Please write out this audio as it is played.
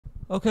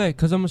Okay,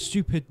 because I'm a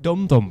stupid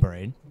dum-dum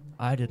brain,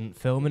 I didn't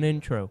film an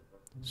intro.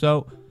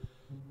 So,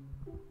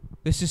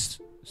 this is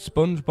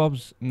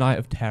SpongeBob's Night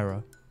of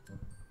Terror.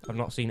 I've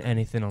not seen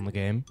anything on the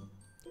game.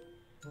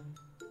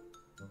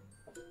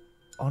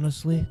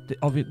 Honestly,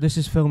 this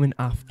is filming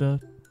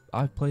after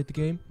I've played the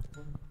game.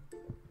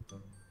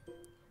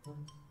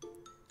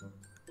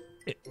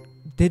 It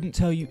didn't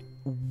tell you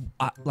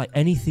like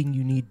anything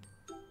you need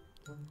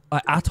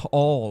at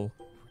all.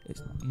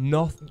 It's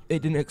not.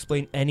 It didn't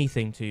explain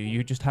anything to you.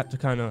 You just had to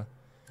kind of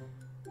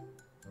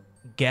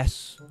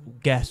guess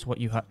what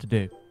you had to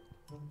do.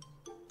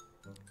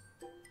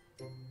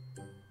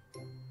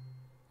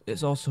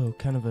 It's also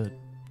kind of a.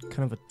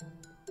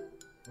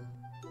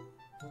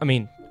 I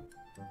mean,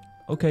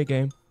 okay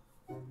game.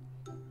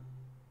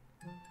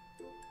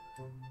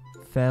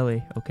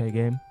 Fairly okay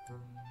game.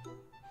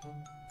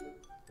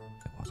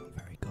 It wasn't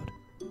very good.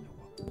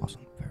 It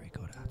wasn't very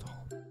good at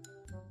all.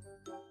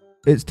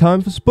 It's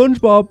time for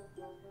SpongeBob.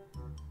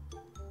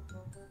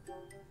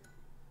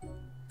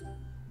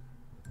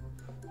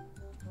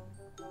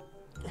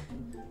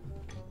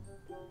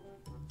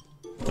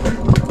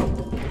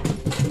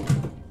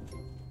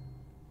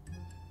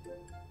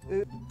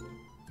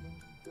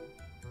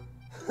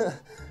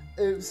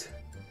 Oops.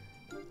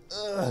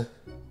 Ugh.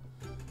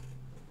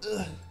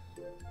 Ugh.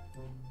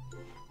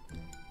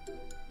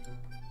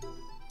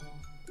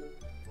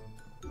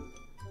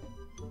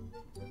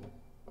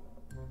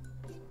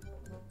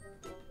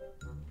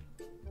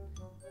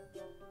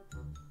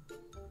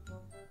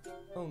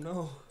 Oh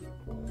no.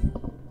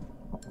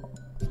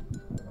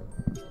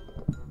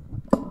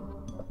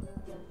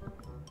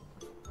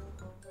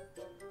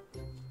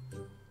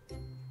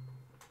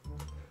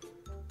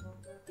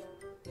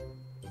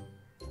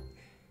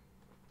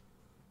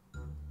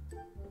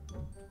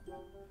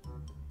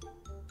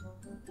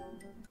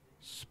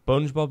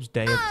 SpongeBob's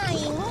Day of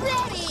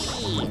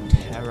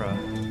Terror.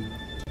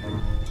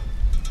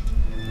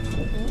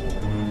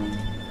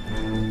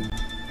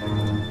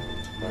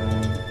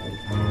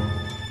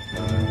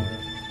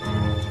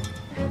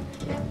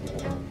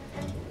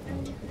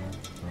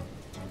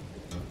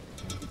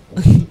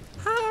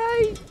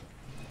 Hi!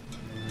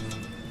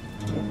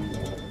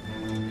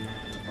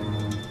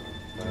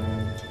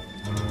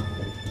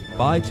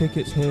 Buy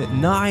tickets here,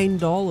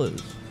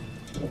 $9.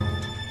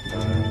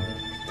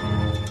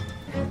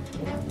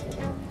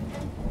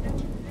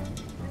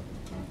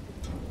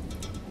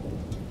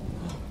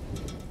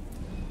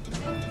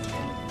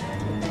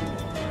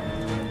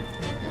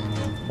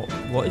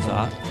 What is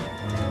that?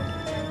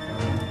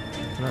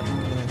 Can I...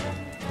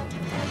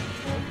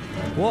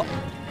 What?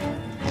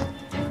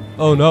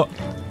 Oh no.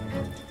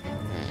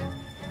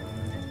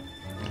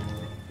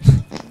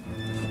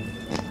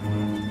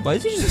 Why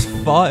is he just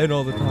farting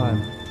all the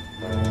time?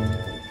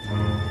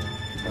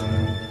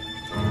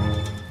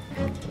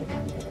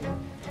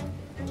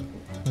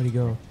 Where'd he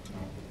go?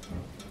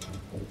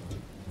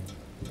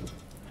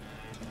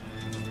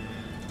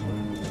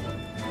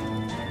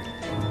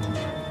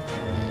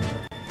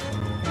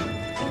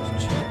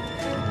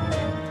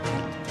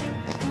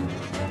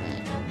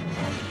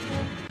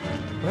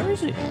 Where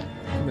is he?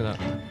 Give me that.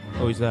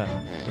 Oh, he's there.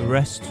 The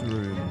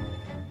restroom.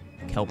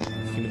 Kelp.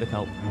 Give me the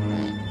kelp.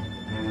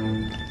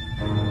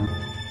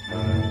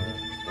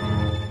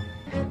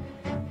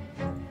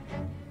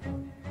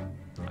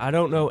 I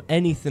don't know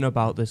anything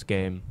about this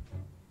game.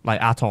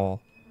 Like, at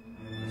all.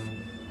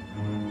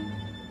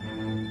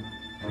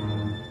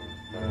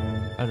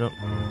 I don't...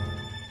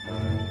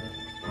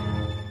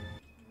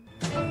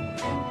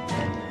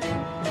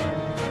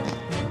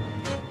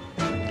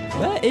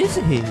 Where is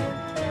he?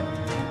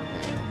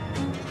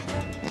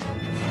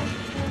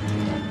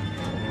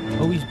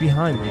 Oh, he's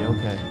behind me,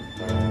 okay.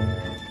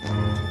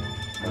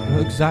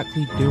 What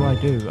exactly do? I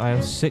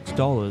have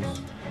 $6.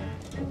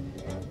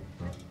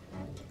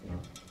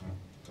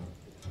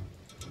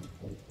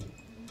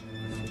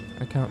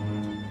 I can't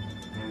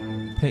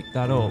pick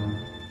that up.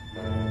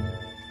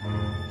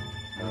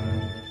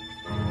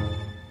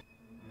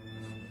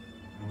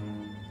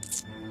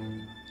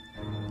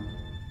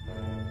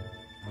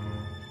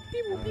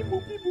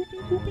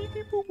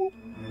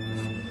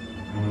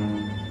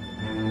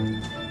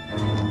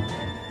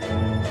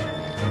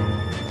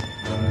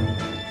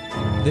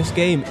 This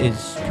game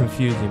is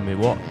confusing me.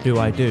 What do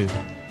I do?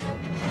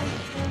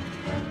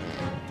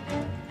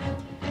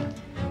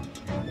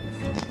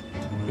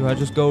 Do I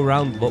just go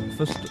around look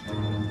for stuff?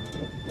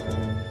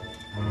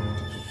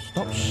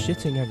 Stop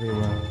shitting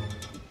everywhere.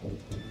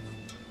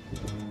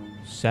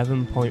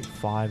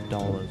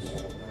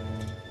 $7.5.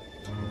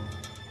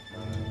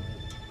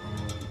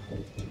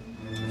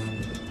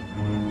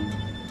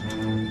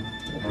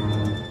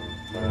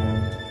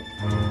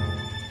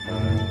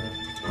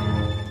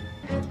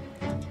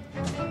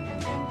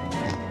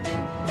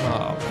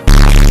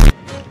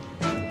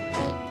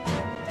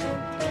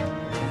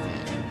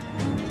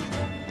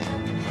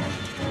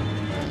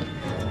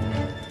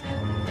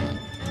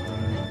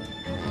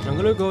 I'm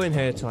gonna go in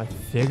here till I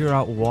figure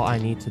out what I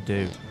need to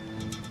do.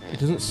 It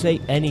doesn't say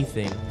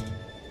anything.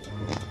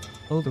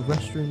 Oh, the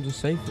restrooms are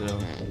safe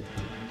though.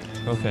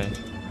 Okay.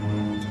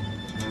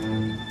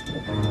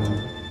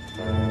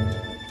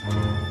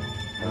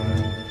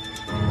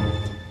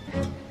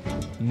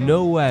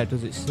 Nowhere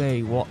does it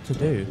say what to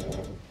do.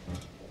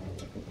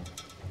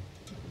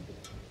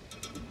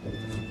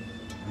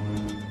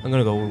 I'm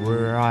gonna go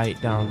right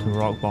down to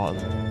rock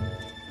bottom.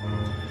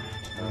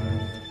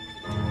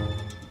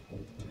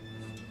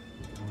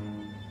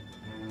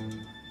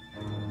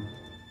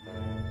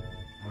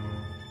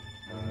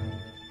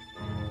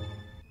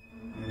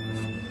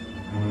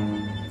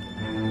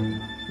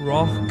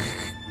 Rock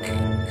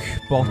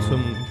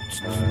bottom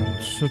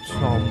to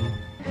Tom.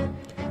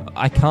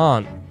 I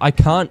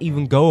can't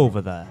even go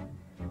over there.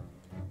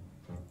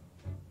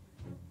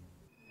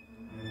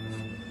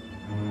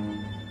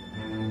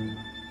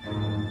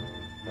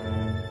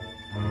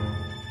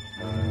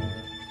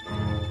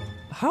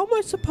 How am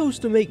I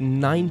supposed to make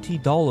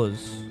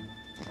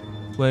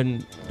 $90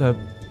 when the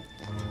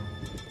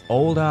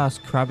old ass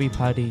Krabby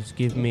Patties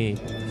give me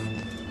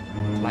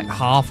like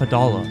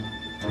 $50?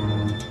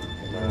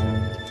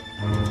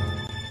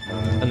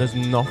 And there's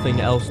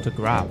nothing else to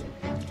grab.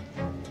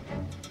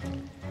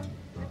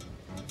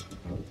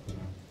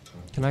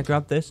 Can I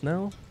grab this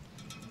now?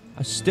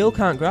 I still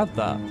can't grab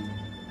that.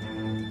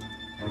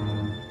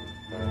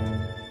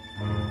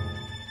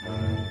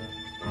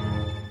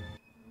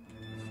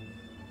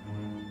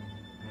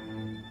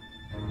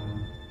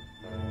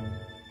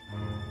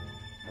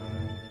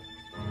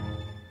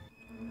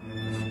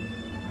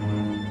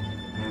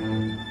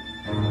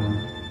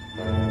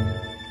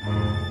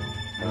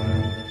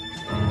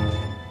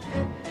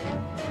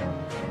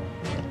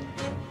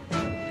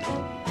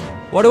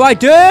 What do I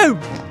do?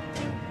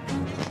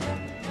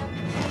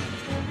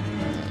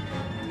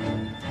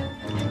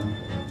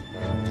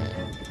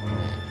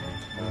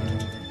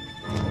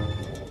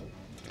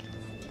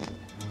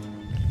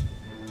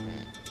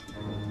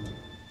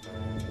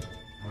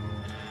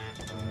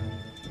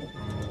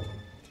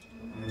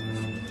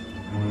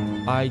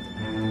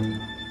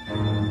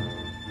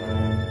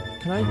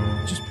 Can I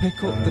just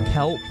pick up the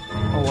kelp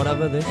or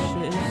whatever this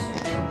shit is?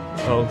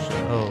 Oh shit,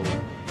 oh.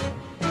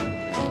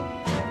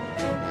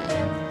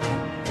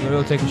 I'm gonna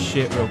go take a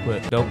shit real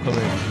quick. Don't come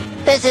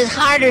in. This is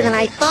harder than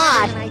I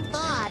thought.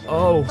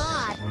 Oh.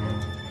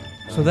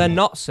 So they're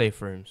not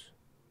safe rooms.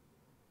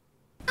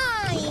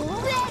 I'm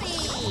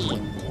ready.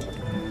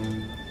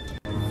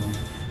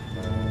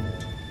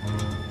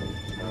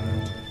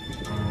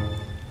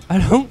 I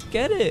don't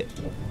get it.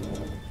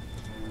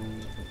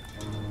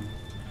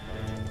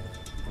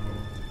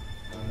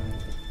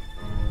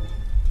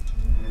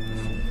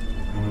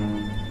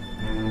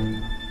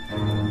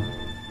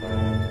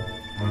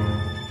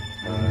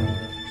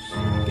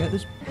 Get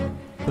this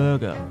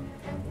burger.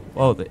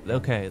 Oh,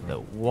 okay,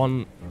 the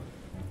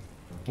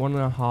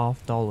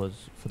 $1.50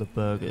 for the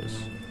burgers.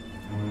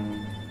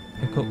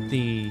 Pick up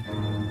the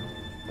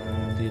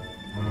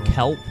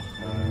kelp.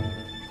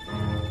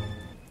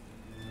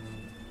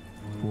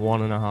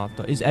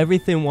 $1.50. Is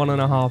everything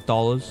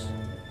 $1.50?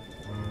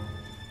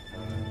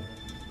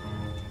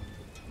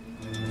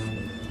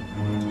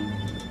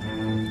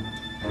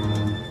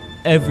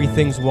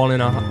 Everything's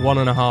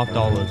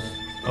 $1.50.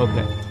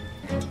 Okay.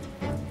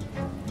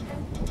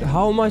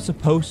 How am I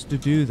supposed to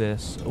do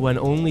this when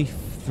only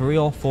 3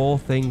 or 4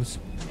 things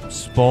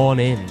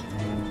spawn in?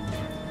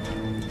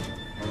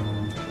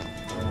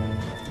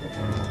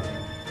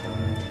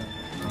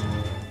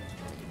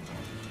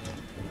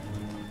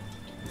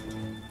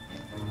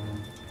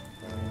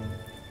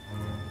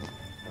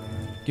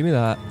 Give me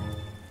that.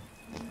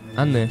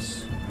 And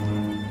this.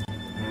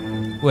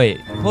 Wait,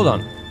 hold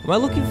on. Am I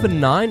looking for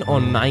 $9 or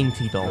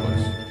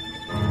 $90?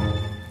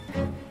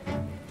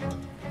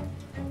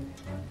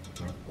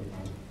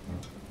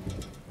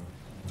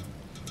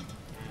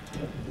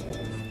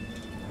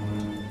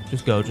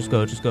 Just go, just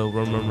go, just go.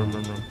 Run, run, run,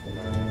 run, run.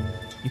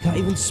 You can't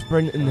even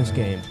sprint in this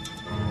game.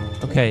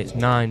 Okay, it's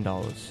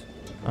 $9.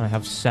 I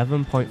have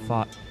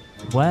 7.5.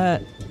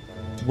 Where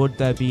would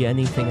there be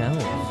anything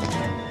else?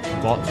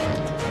 What?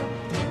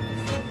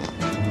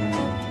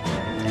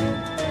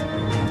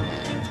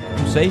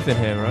 I'm safe in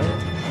here,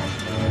 right?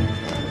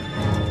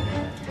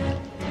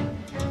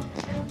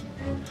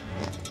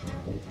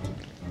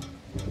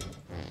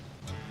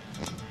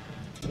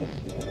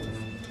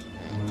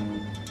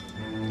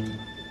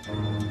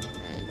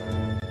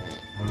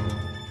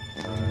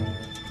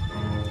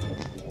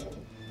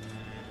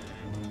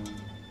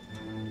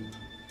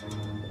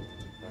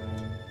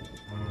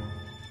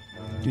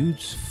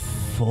 Dude's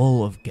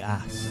full of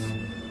gas.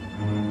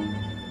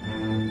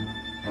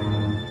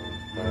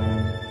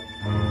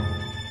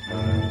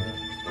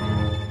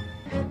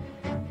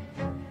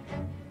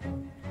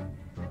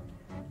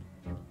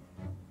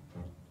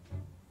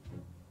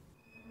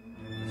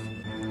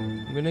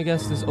 I'm gonna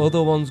guess this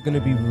other one's gonna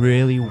be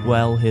really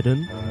well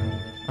hidden,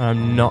 and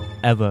I'm not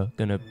ever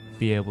gonna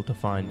be able to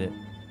find it.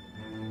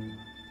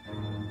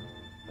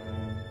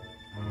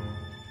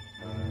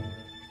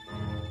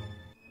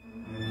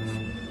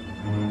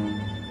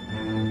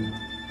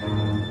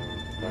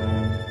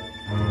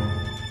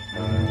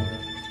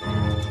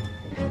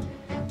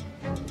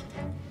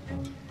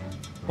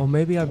 Or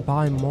maybe I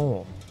buy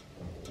more.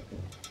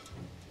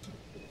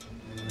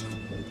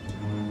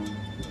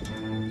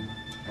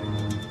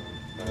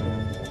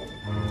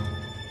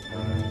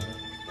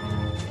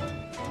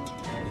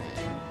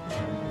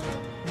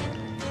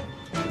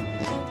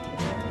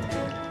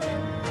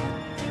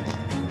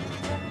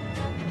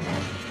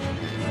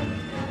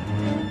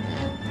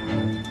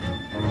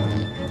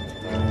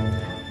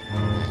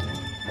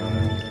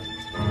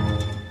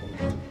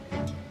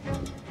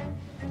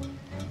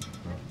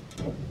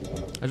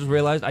 I just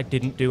realized I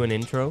didn't do an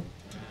intro.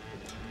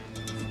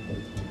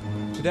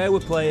 Today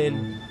we're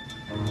playing...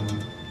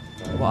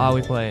 What are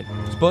we playing?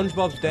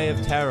 SpongeBob's Day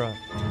of Terror.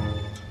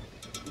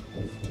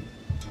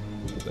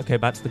 Okay,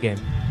 back to the game.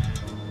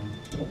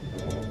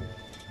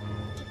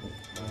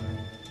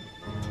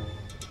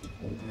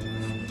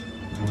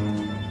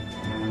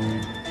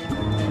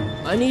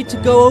 I need to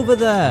go over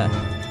there.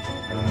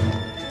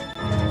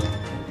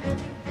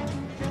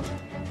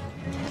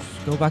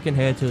 Just go back in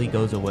here till he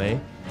goes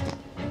away.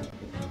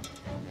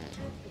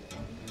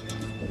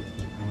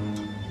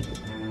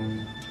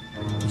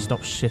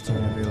 Stop shitting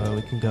everywhere.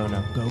 We can go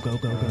now. Go, go,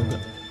 go, go, go.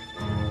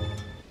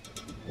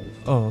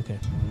 Oh, okay.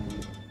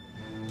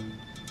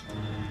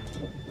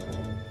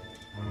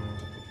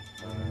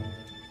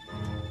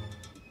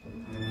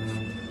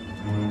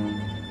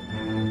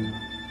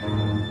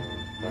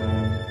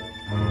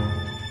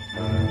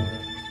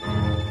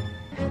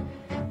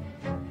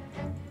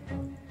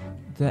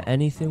 Is there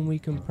anything we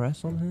can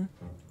press on here?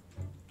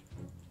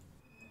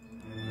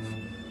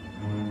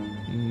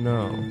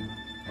 No.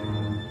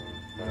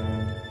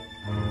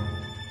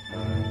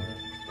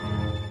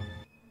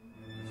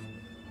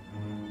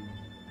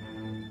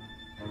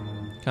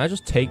 Can I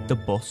just take the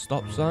bus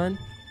stop sign?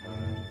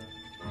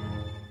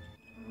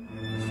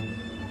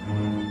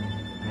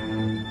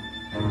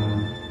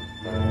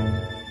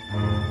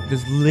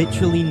 There's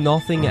literally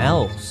nothing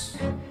else.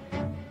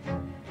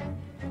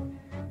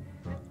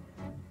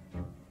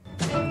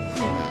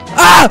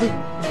 Ah!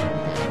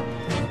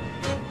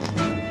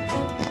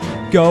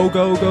 Go,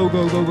 go, go,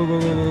 go, go, go, go, go,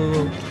 go,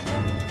 go.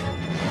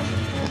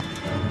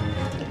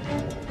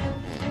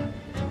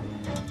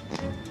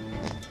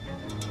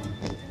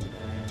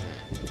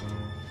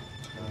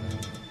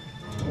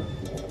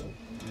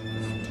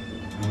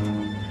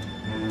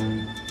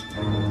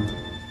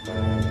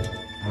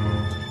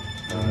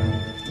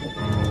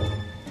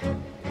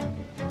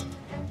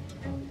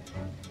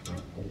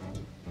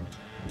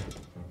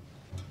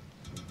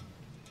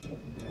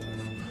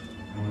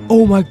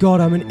 Oh my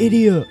god, I'm an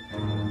idiot!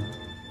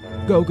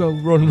 Go, go,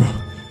 run,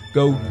 run.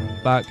 Go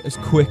back as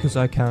quick as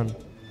I can.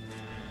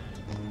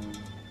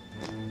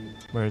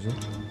 Where is he?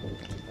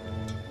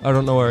 I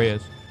don't know where he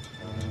is.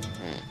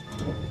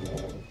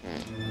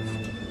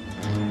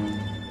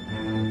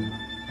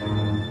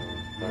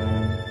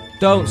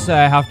 Don't say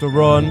I have to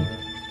run.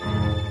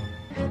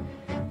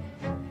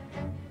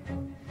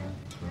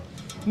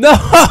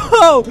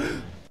 No!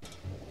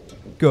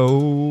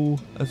 Go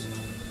as...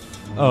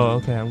 Oh,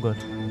 okay, I'm good.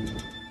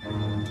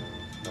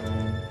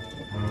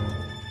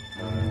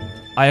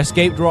 I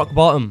escaped rock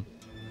bottom.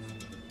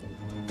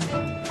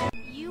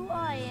 You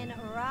are in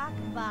rock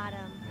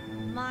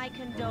bottom. My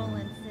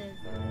condolences.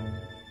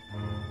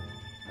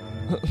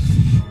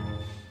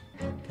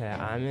 Okay,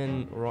 I'm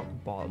in rock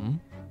bottom.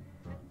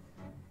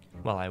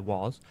 Well, I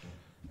was.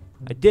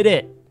 I did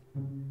it!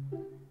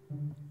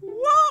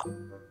 What?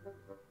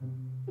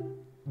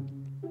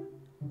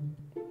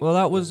 Well,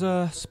 that was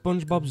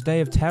SpongeBob's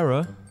Day of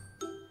Terror.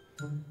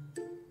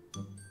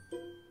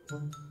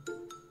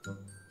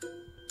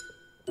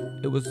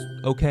 It was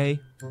okay.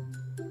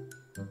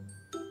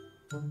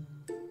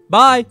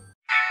 Bye!